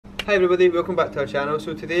Hi everybody, welcome back to our channel.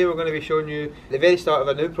 So today we're going to be showing you the very start of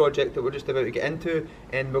a new project that we're just about to get into,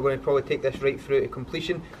 and we're going to probably take this right through to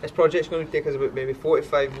completion. This project's going to take us about maybe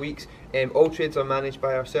 45 weeks. All trades are managed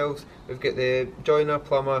by ourselves. We've got the joiner,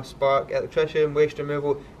 plumber, spark, electrician, waste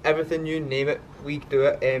removal, everything you name it, we do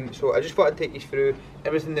it. So I just thought I'd take you through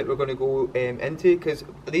everything that we're going to go into, because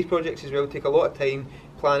these projects as well take a lot of time,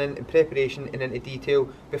 planning and preparation and into detail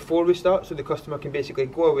before we start, so the customer can basically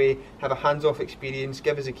go away, have a hands-off experience,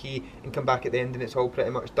 give us a key and come back at the end and it's all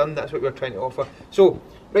pretty much done. That's what we're trying to offer. So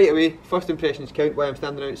right away, first impressions count. While I'm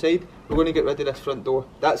standing outside, we're going to get rid of this front door.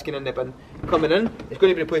 That's going to nip in. Coming in, it's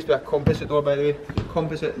going to be replaced by a composite door, by the way.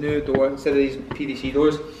 Composite new door instead of these PVC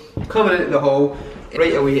doors. Coming into the hall,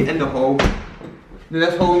 right away in the hall. Now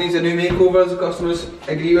this hall needs a new makeover, as the customers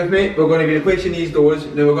agree with me. We're going to be replacing these doors.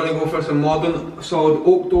 Now we're going to go for some modern solid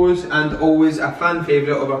oak doors, and always a fan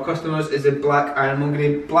favourite of our customers is the black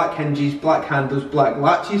ironmongery, black hinges, black handles, black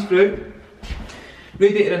latches throughout.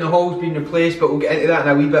 Radiator in the hall has been replaced, but we'll get into that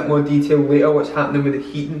in a wee bit more detail later, what's happening with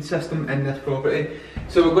the heating system in this property.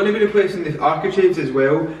 So we're going to be replacing the architraves as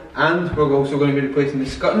well, and we're also going to be replacing the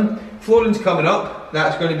skirting. Flooring's coming up.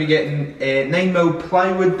 That's going to be getting 9mm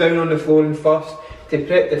plywood down on the flooring first to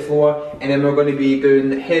prep the floor, and then we're going to be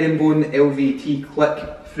doing herringbone LVT click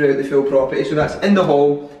throughout the full property. So that's in the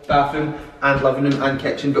hall, bathroom and living room and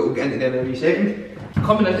kitchen, but we'll get into them in a wee second.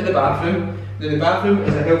 Coming into the bathroom, now the bathroom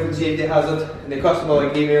is a health and safety hazard, and the customer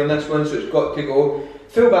agreed me on this one, so it's got to go.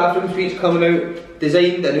 Full bathroom suites coming out,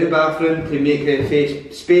 designed a new bathroom to make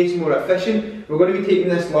the space more efficient. We're going to be taking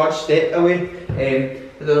this large step away.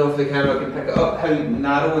 I don't know if the camera can pick it up, how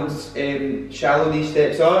narrow and shallow these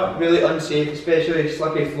steps are. Really unsafe, especially a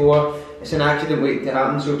slippery floor. It's an accident waiting to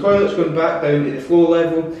happen. So toilet's going back down to the floor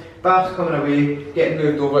level, bath's coming away, getting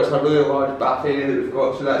moved over. It's a really large bath area that we've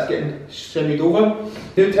got, so that's getting shimmied over.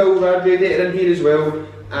 New towel rad radiator in here as well,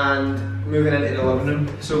 and moving into the living room.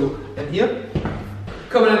 So in here,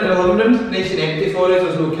 coming into the living room, nice and empty for us.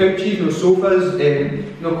 There's no couches, no sofas,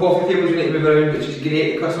 no coffee tables we need to move around, which is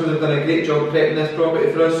great. The customers have done a great job prepping this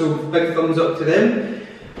property for us, so big thumbs up to them.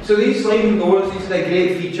 So these sliding doors, these are a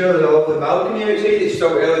great feature. There's a lovely balcony outside. It's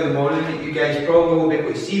still early in the morning, you guys probably won't be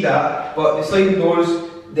able to see that, but the sliding doors,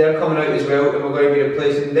 they're coming out as well, and we're going to be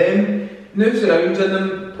replacing them. New surrounds in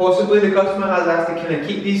them, possibly. The customer has asked to kind of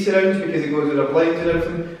keep these surrounds because it goes with our blinds and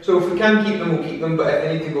everything. So if we can keep them, we'll keep them, but if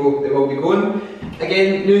they need to go, they will be going.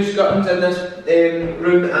 Again, new skirtings in this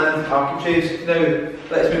room and architraves. Now,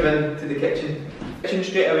 let's move into the kitchen. Kitchen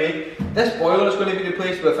straight away. This boiler is going to be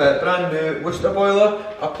replaced with a brand new Worcester boiler.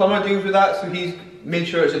 Our plumber deals with that, so he's made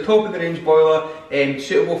sure it's a top of the range boiler,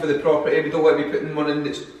 suitable for the property. We don't want to be putting one in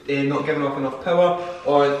that's not giving off enough power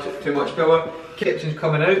or too much power. Kitchen's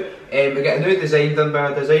coming out. We get a new design done by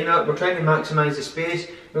our designer. We're trying to maximise the space.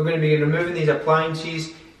 We're going to be removing these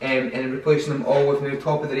appliances and replacing them all with new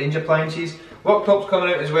top of the range appliances. Worktops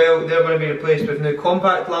coming out as well. They're going to be replaced with new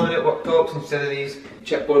compact laminate worktops instead of these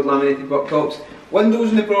chipboard laminated worktops. Windows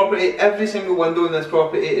in the property, every single window in this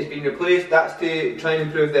property is being replaced. That's to try and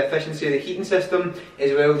improve the efficiency of the heating system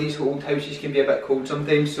as well. These old houses can be a bit cold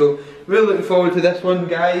sometimes, so really looking forward to this one,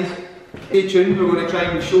 guys. Stay tuned, we're going to try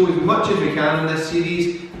and show as much as we can in this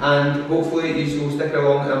series, and hopefully you will stick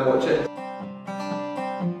along and watch it.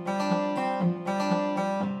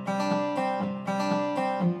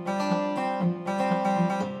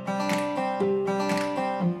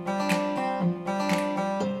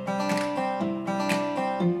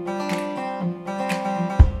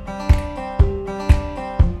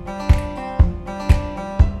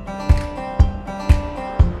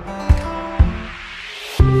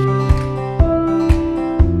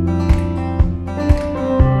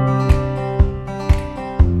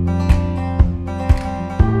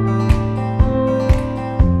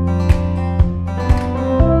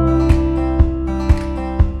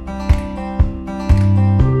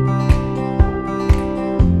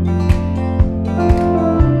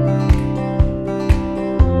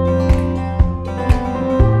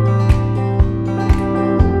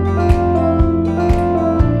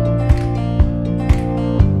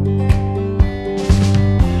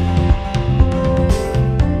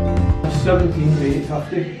 So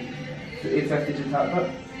 850 to tap it.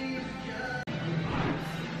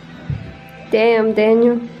 Damn,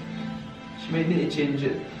 Daniel. She might need to change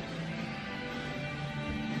it.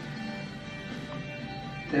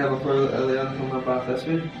 They have a toilet earlier and come bath this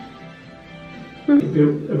way. It'd be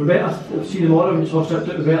better, see the water when it's all stripped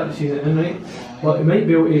out, it'd be better to see it in, right? But it might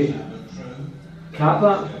be able to cap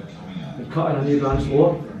that and cut in a new branch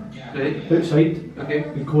floor. Right. Outside. Okay.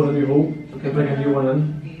 And core a new hole. Okay. And bring a new one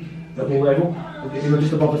in at low level. Okay. You know,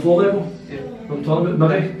 just above the floor level. Yeah. What I'm talking about,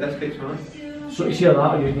 maybe. That's quite smart. So to see that,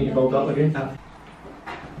 or you need to build up again.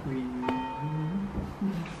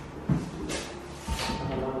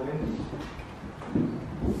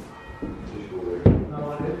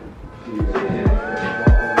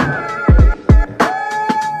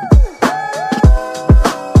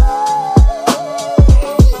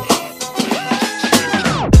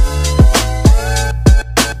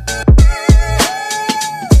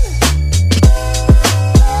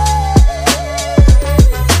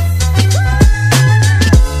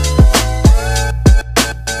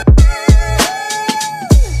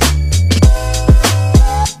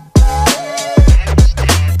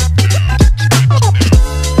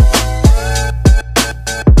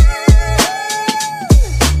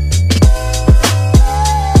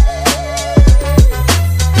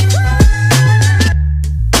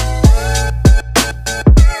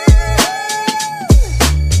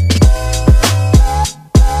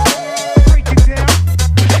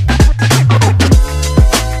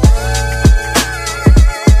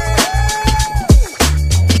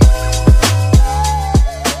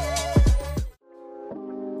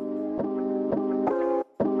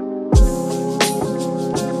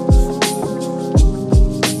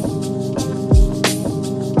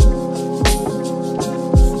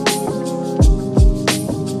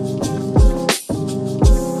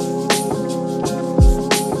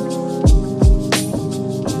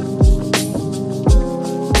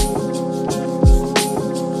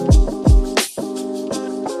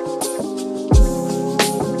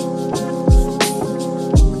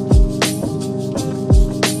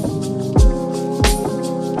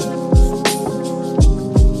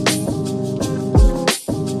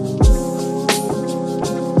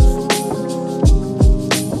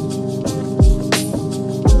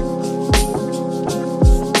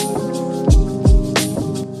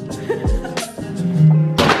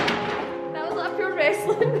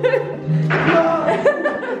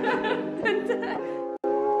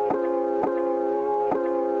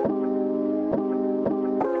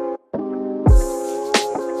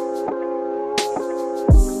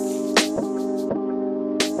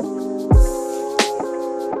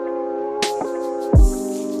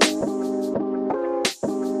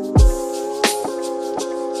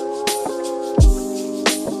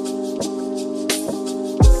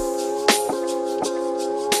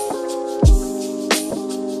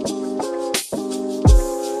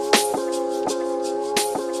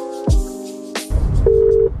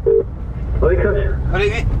 Alright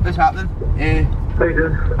mate, what's happening? How you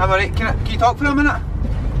doing? I'm alright, can you talk for a minute?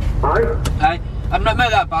 Aye? Aye. I'm not out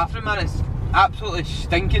of that bathroom, man, it's absolutely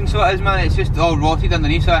stinking, so it is, man. It's just all rotted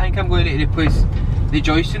underneath, so I think I'm going to replace the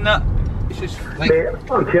joists in that. It's just like... Mate,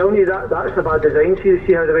 I'm telling you, that's a bad design.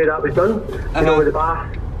 See how the way that was done? You know, with the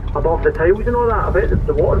bath above the tiles and all that. I bet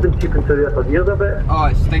the water's been seeping through there for years, I bet. Oh,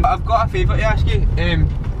 it's stinking. I've got a favour to ask you.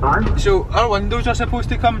 Aye? So, our windows are supposed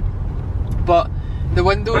to come, but the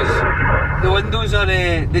windows are,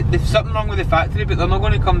 there's something wrong with the factory, but they're not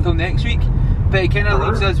going to come till next week. But it kind of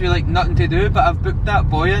leaves us with like nothing to do, but I've booked that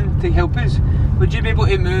boy in to help us. Would you be able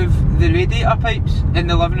to move the radiator pipes in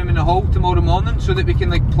the living room and the hall tomorrow morning so that we can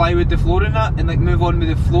like plywood the floor in that and like move on with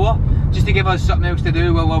the floor, just to give us something else to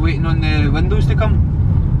do while we're waiting on the windows to come?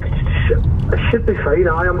 It should be fine.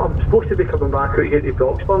 I'm supposed to be coming back out here to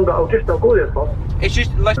Broxburn, but I'll go there first. It's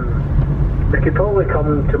just, listen, we could probably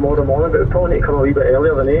come tomorrow morning, but we probably need to come a wee bit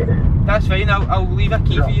earlier than 8. That's fine. I'll leave a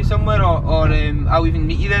key for you somewhere, or I'll even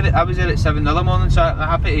meet you there. I was there at 7 the other morning, so I'm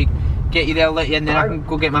happy to get you there, let you in, then I can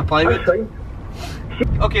go get my plywood. That's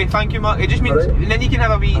fine. Okay, thank you, Mark. It just means, and then you can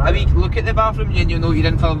have a wee look at the bathroom, and you'll know you're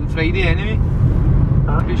in for Friday anyway.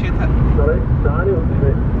 Appreciate it. Alright, Daniel.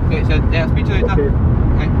 Okay, so yeah, I'll speak to you later.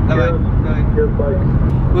 Okay, bye-bye. Cheers,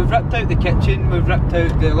 bye. We've ripped out the kitchen, we've ripped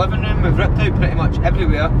out the living room, we've ripped out pretty much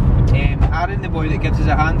everywhere. Aaron, the boy that gives us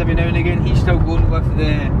a hand every now and again, he's still going with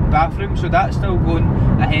the bathroom, so that's still going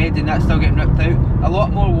ahead and that's still getting ripped out. A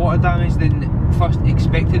lot more water damage than first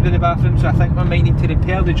expected with the bathroom, so I think we might need to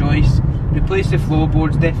repair the joists, replace the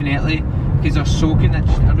floorboards definitely, because they're soaking.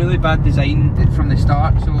 It's a really bad design from the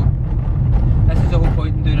start, so this is the whole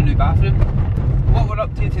point in doing a new bathroom. What we're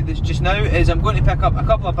up to this just now is I'm going to pick up a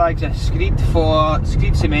couple of bags of screed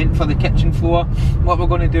cement for the kitchen floor. What we're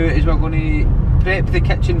going to do is we're going to prep the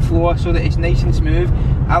kitchen floor so that it's nice and smooth.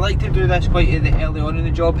 I like to do this quite early on in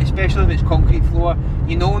the job, especially if it's concrete floor.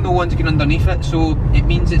 You know no one's going underneath it, so it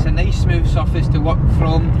means it's a nice smooth surface to work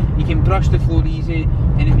from. You can brush the floor easy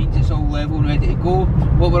and it means it's all level and ready to go.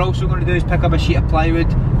 What we're also going to do is pick up a sheet of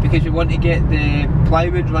plywood, because we want to get the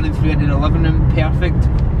plywood running through into the living room perfect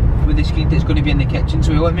with the screen that's going to be in the kitchen,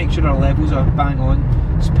 so we want to make sure our levels are bang on.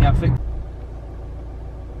 It's perfect.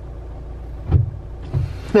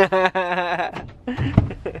 I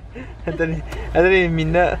didn't even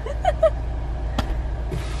mean that.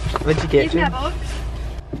 What did you get? Give me a box.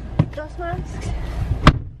 Dust masks.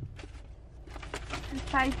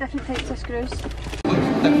 5 different types of screws.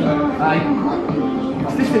 Aye.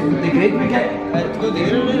 Is this the grade we get? To go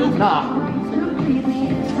there or no? Nah.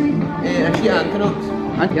 A sheet of anti-knots.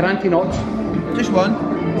 Your anti-knots. Just one.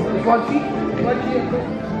 One sheet.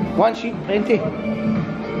 One sheet, plenty.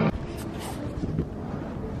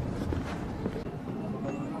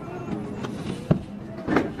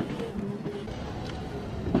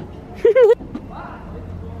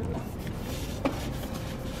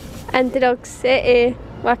 Antidox,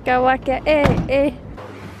 waka waka,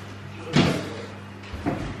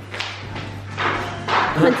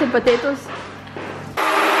 Anti-potatoes.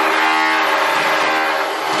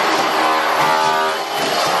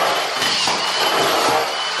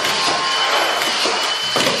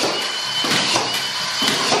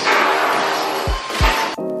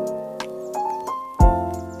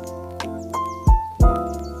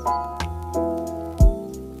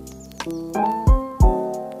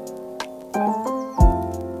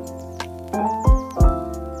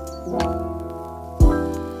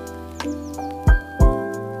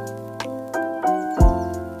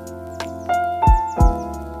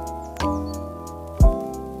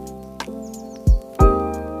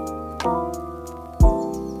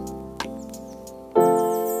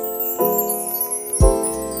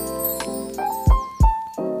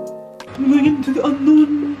 Moving into the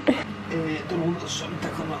unknown. Don't know what there's something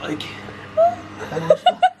tickling my leg.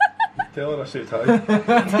 Tell her I said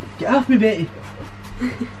hi. Get off me, Betty.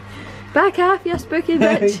 Back off, you spooky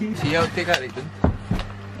bitch. See, I'll take that right then.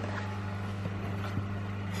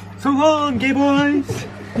 So long, gay boys!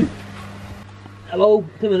 Hello,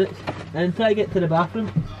 2 minutes, and try to get to the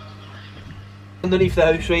bathroom. Underneath the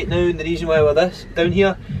house right now, and the reason why we're down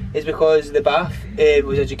here is because the bath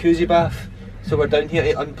was a jacuzzi bath. So we're down here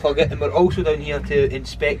to unplug it, and we're also down here to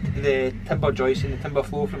inspect the timber joist and the timber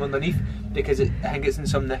floor from underneath, because I think it's in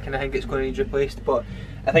some nick and I think it's going to need replaced. But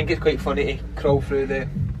I think it's quite funny to crawl through the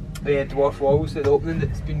dwarf walls, the opening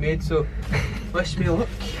that's been made, so wish me luck.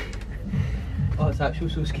 Oh, it's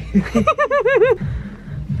actually so scary.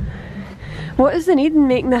 What is the need in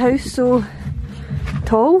making the house so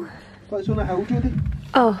tall? But it's on a hill, Jodie.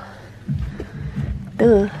 Oh.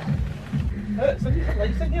 Duh. Somebody's got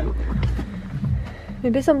lights in here.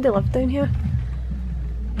 Maybe somebody lived down here.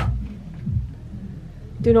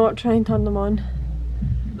 Do not try and turn them on.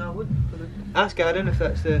 No, I wouldn't. Ask Aaron if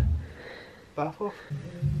that's the bath off.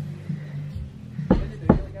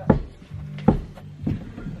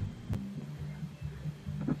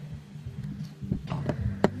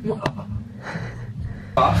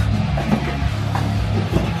 Bath.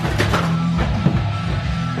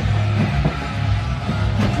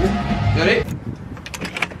 You ready?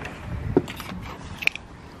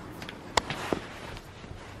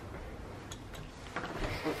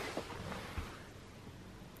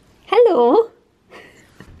 Hello.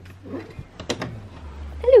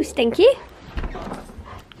 Hello, Stinky.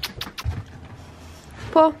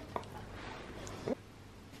 Paul.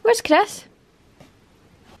 Where's Chris?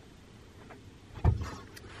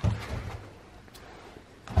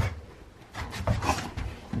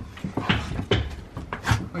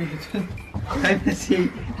 What are you doing? Hi, Missy.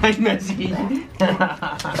 Hi, Missy.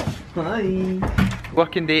 Hi.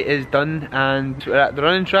 Working day is done and we're at the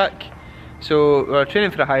running track. So we're training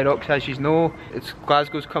for the High Rocks, as you know. It's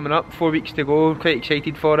Glasgow's coming up, 4 weeks to go, quite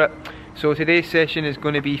excited for it. So today's session is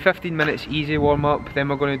going to be 15 minutes easy warm up, then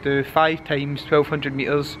we're going to do 5 times 1200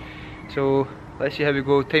 metres. So let's see how we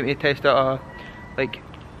go. Time to test out like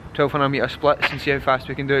 1200 metre splits and see how fast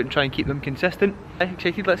we can do it and try and keep them consistent.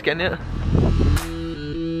 Excited, let's get in it.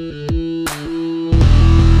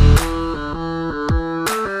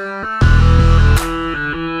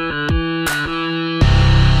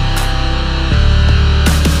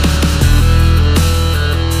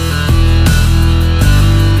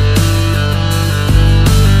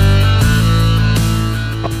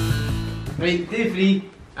 Right, day 3,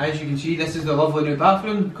 as you can see, this is the lovely new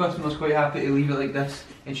bathroom. The customer's quite happy to leave it like this,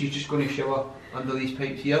 and she's just going to shower under these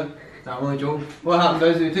pipes here. Now, I'm only joking. What happened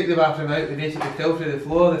is we took the bathroom out, we basically fell through the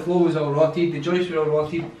floor was all rotted, the joists were all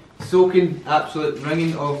rotted, soaking, absolute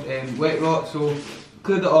ringing of wet rot, so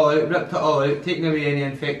cleared it all out, ripped it all out, taking away any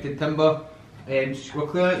infected timber. We're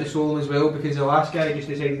clearing out the soil as well, because the last guy just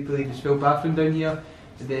decided to leave his full bathroom down here,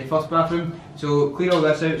 the first bathroom. So clear all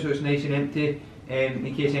this out so it's nice and empty.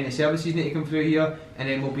 In case any services need to come through here, and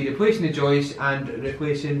then we'll be replacing the joists and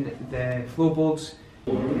replacing the floorboards.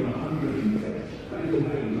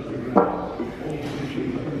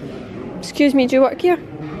 Excuse me, do you work here?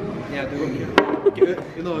 Yeah, I do work here. Get out,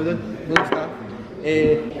 you're not allowed in. No staff.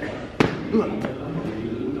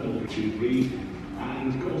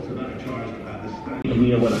 Make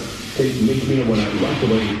me a winner right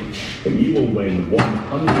away, and you will win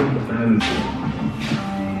 100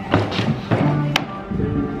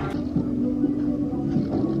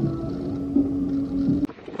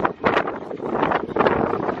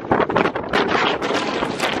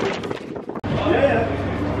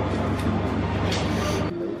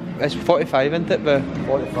 It's 45, isn't it? But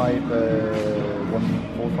 45,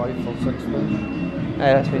 145 for 6 months.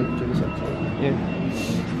 aye, that's me. 26. Yeah.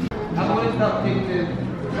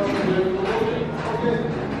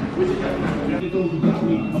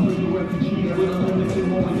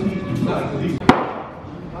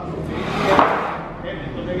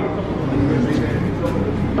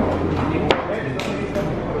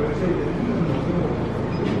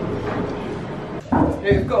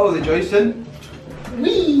 We've got all the joists in.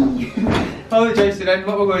 Whee! All the joists are in.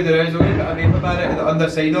 What we're going to do is we're going to put a vapor barrier to the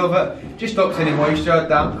underside of it. Just stops any moisture,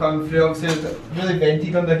 damp coming through. Obviously it's really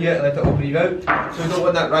vented under here to let it all breathe out. So we don't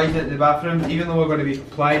want that rising into the bathroom, even though we're going to be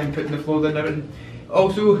applying and putting the floor down and everything.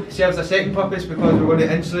 Also serves a second purpose because we're going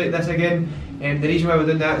to insulate this again. The reason why we're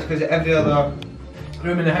doing that is because every other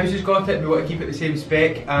room in the house has got it. We want to keep it the same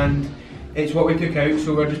spec, and it's what we took out,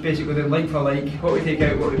 so we're just basically doing like for like, what we take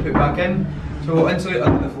out, what we put back in. So we'll insulate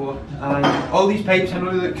under the floor. And all these pipes, I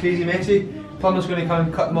know they look crazy messy. Plumber's going to come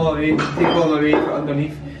and cut them all away, take all away for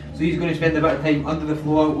underneath. So he's going to spend a bit of time under the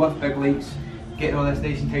floor with big lights, getting all this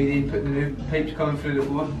nice and tidy and putting the new pipes coming through the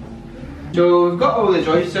floor. So we've got all the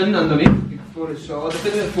joists in underneath. The floor is solid. I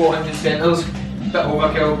think it's 400 centres, a bit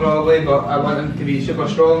overkill probably, but I want them to be super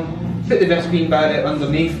strong. Put the viscreen barrier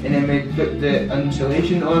underneath, and then we put the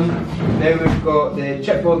insulation on. Then we've got the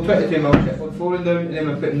chipboard, 22mm chipboard flooring down, and then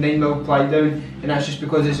we're putting 9mm ply down, and that's just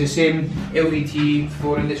because it's the same LVT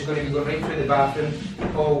flooring that's going to be going right through the bathroom,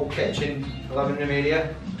 whole kitchen, living room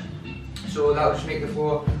area. So that'll just make the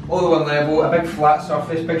floor all the one level, a big flat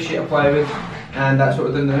surface, big sheet of plywood, and that's what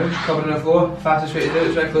we're doing now, covering the floor. Fastest way to do it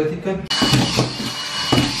is with a coated gun.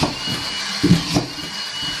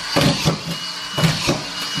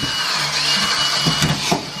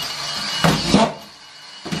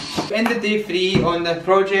 Ended day 3 on the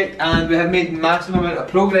project, and we have made massive amount of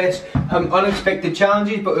progress. Unexpected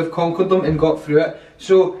challenges, but we've conquered them and got through it.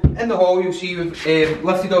 So in the hall you'll see we've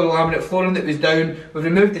lifted all the laminate flooring that was down, we've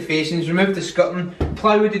removed the facings, removed the skirting,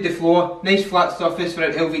 plywooded the floor, nice flat surface for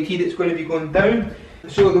an LVT that's going to be going down.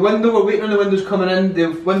 So the window, we're waiting on the windows coming in. The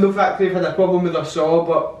window factory have had a problem with their saw,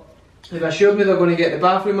 but they've assured me they're going to get the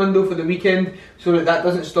bathroom window for the weekend, so that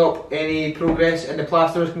doesn't stop any progress, and the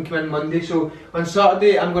plasterers can come in Monday. So on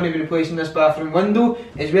Saturday I'm going to be replacing this bathroom window,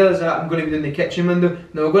 as well as that I'm going to be doing the kitchen window.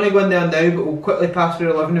 Now we're going to go in there now, but we'll quickly pass through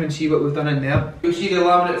the living room and see what we've done in there. You'll see the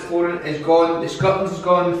laminate flooring is gone, the skirting's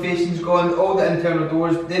gone, the facing's gone, all the internal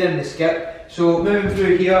doors, they're in the skip. So moving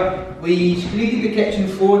through here, we screeded the kitchen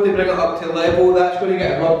floor to bring it up to level. That's going to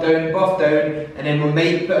get it rubbed down, buffed down, and then we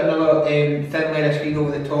might put another thin layer of screen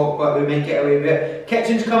over the top, but we might get away with it.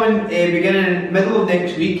 Kitchen's coming beginning middle of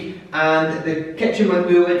next week, and the kitchen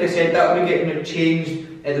window, like I said, that will be getting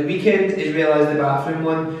changed at the weekend, as well as the bathroom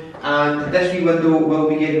one. And this wee window will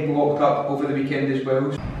be getting blocked up over the weekend as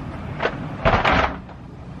well.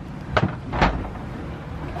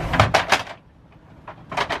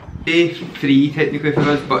 Day 3 technically for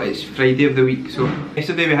us, but it's Friday of the week, so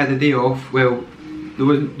yesterday we had a day off. Well,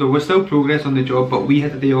 there was still progress on the job, but we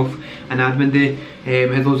had a day off, an admin day.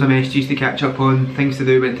 We had loads of messages to catch up on, things to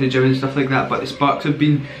do, went to the gym and stuff like that, but the sparks have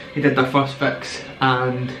been, they did their first fix,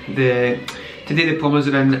 and today the plumbers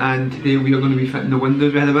are in, and today we are going to be fitting the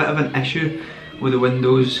windows. We had a bit of an issue with the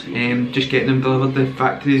windows, just getting them delivered. The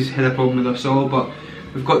factories had a problem with their saw, but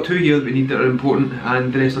we've got 2 here that we need that are important,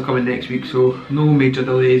 and the rest are coming next week, so no major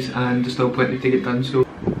delays, and there's still plenty to get done. So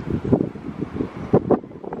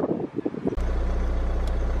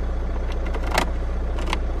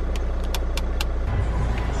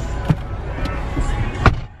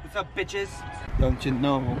what's up, bitches? Don't you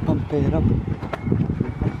know we'll pump it up.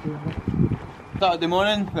 Start of the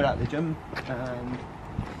morning, we're at the gym, and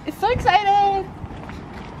It's so exciting!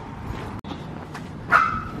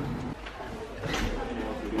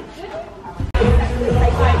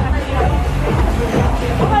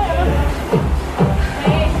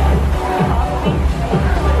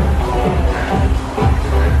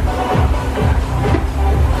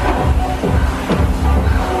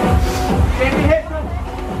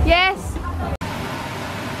 Yes!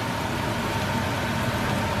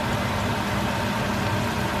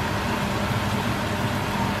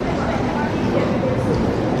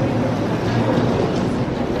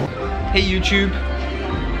 Hey YouTube.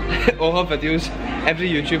 All our videos, every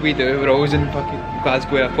YouTube we do, we're always in fucking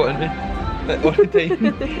Glasgow Airport, aren't we? All the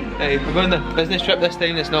time. Right, we're going on a business trip this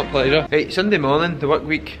time, it's not pleasure. Right, Sunday morning, the work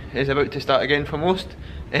week is about to start again for most.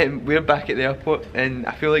 We're back at the airport and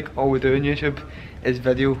I feel like all we do on YouTube is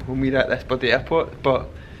video when we're at this bloody airport, but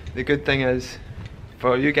the good thing is,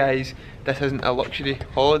 for you guys, this isn't a luxury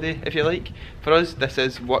holiday, if you like. For us, this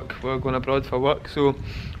is work. We're going abroad for work, so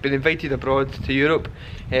been invited abroad to Europe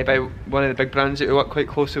by one of the big brands that we work quite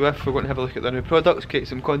closely with. We're going to have a look at their new products, create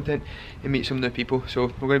some content and meet some new people. So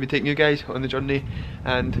we're going to be taking you guys on the journey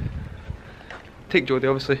and take Jodie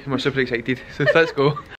obviously, and we're super excited, so let's go.